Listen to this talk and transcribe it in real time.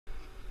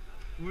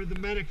where the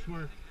medics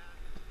were.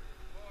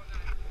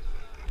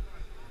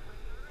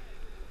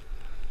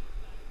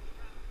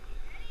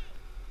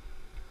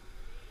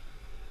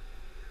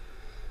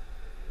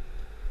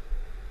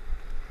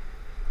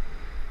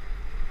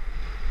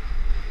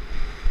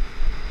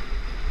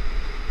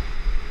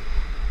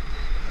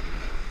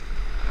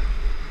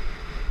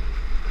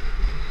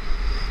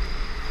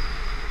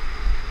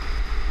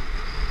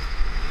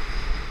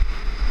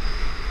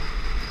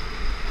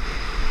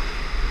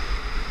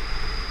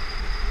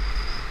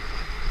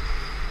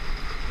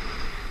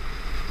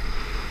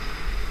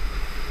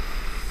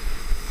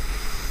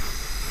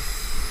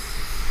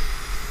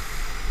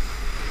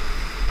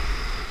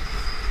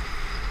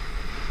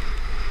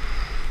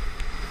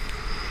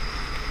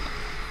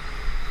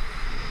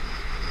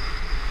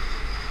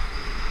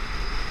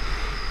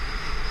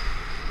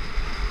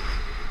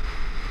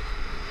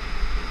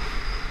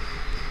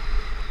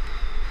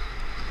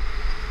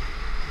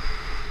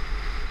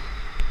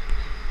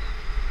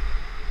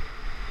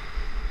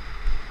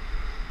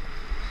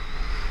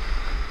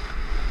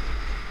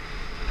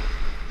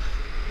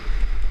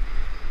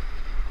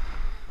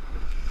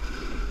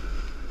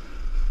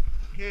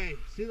 Okay,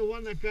 see the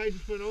one that guy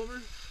just went over?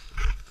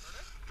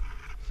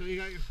 So you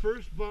got your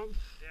first bump,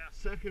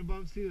 second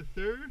bump, see the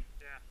third?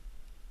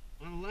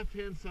 Yeah. On the left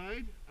hand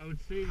side, I would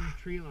stay in the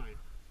tree line.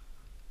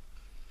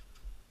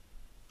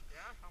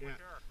 Yeah? How much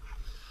air?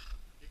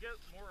 You get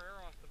more air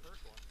off the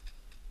first one,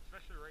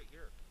 especially right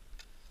here.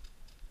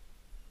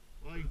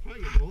 Well, you can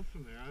probably get both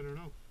from there, I don't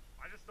know.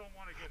 I just don't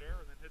want to get air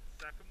and then hit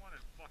the second one and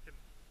fucking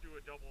do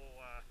a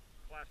double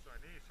collapse on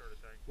my knee sort of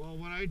thing. Well,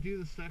 when I do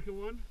the second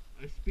one,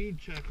 I speed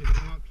check and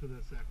come up to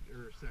the second.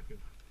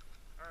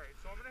 Alright,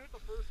 so I'm going to hit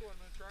the first one, I'm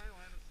going to try and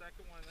land the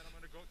second one, and then I'm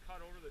going to go cut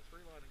over the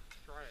tree line and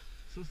try it.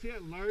 So see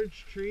that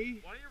large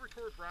tree? Why don't you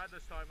record Brad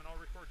this time and I'll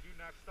record you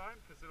next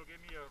time, because it'll give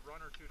me a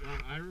run or two to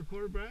I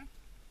record Brad?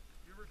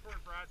 You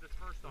record Brad this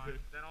first time,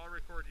 then I'll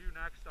record you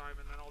next time,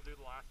 and then I'll do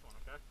the last one,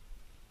 okay?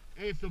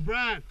 Hey, so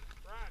Brad.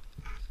 Brad.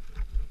 He's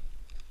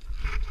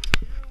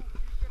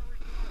going to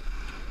record.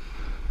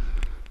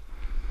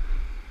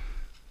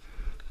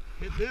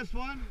 Hit this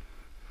one,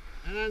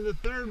 and then the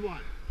third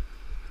one.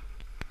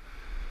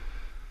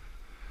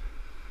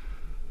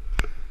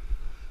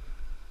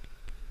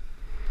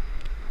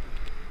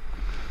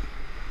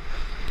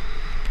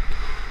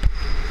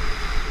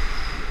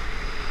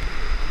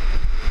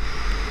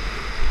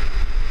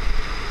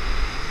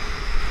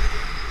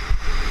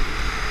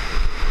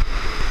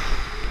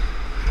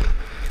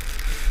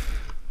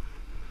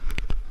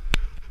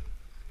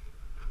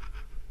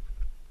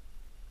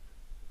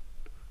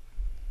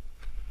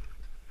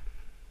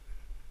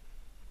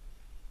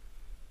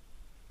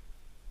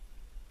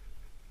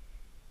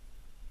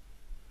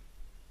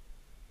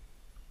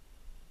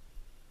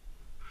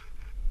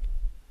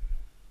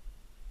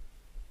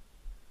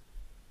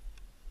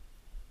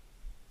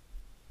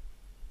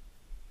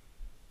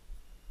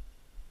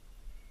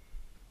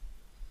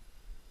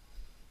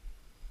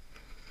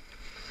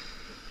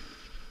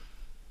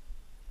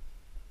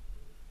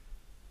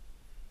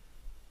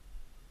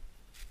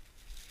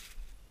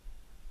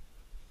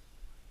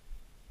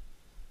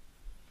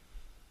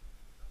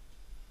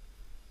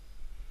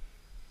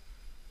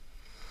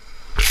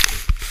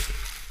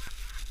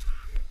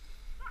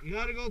 You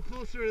gotta go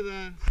closer to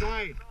the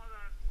side.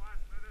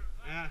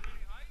 Yeah.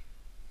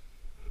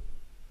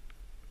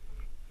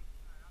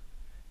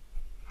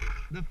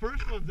 The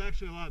first one's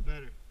actually a lot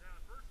better. Yeah,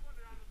 the first one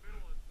down the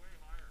middle is way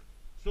higher.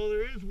 So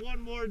there is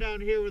one more down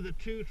here where the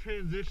two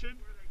transition.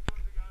 Where they come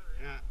together,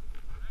 yeah.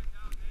 Right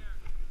down there.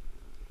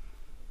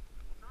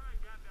 We'll try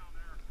again down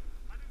there.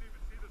 I didn't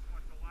even see this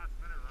one till last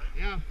minute, right?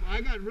 Yeah,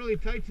 I got really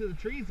tight to the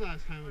trees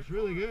last time. It was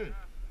really good.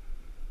 Yeah.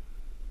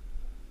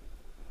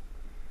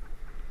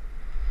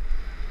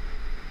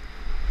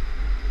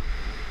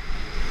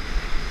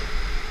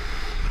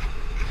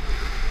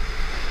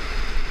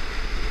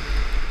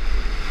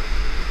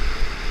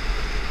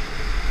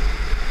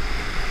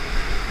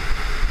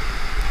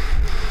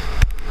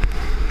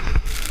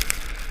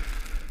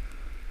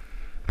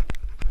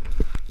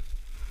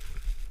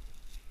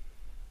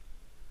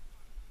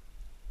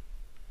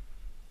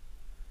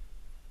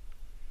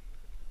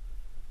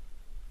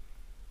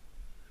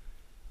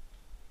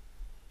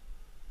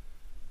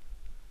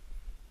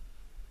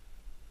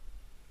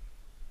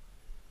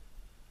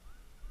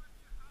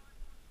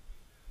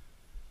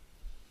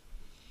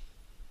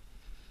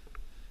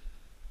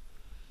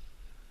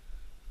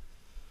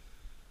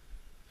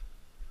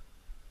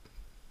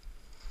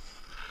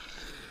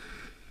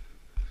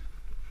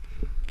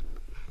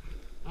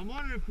 I'm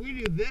wondering if we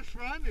do this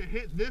run and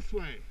hit this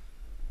way.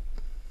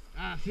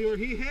 See where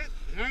he hit?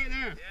 Right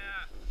there.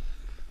 Yeah.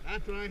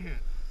 That's what I hit.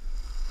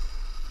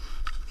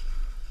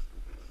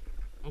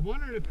 I'm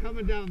wondering if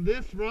coming down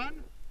this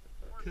run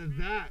to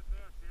that.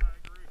 Yeah, I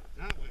agree.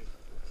 That way.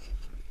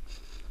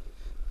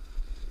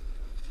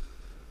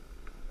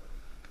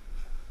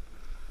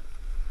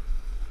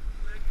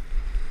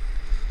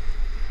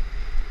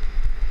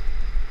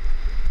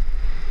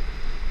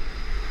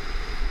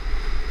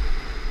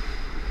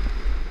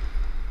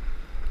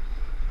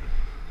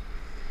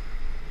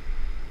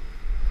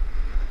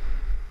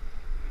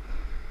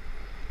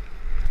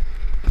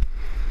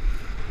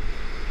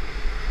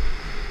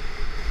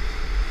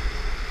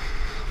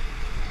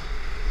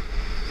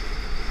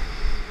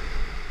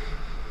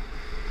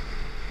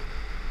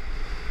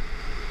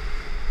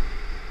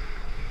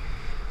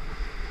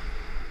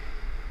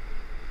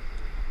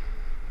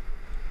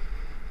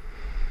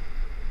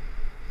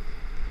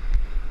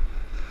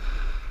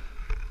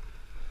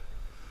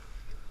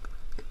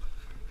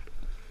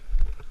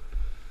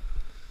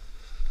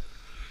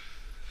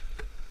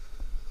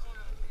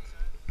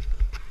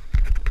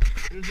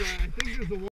 I think there's a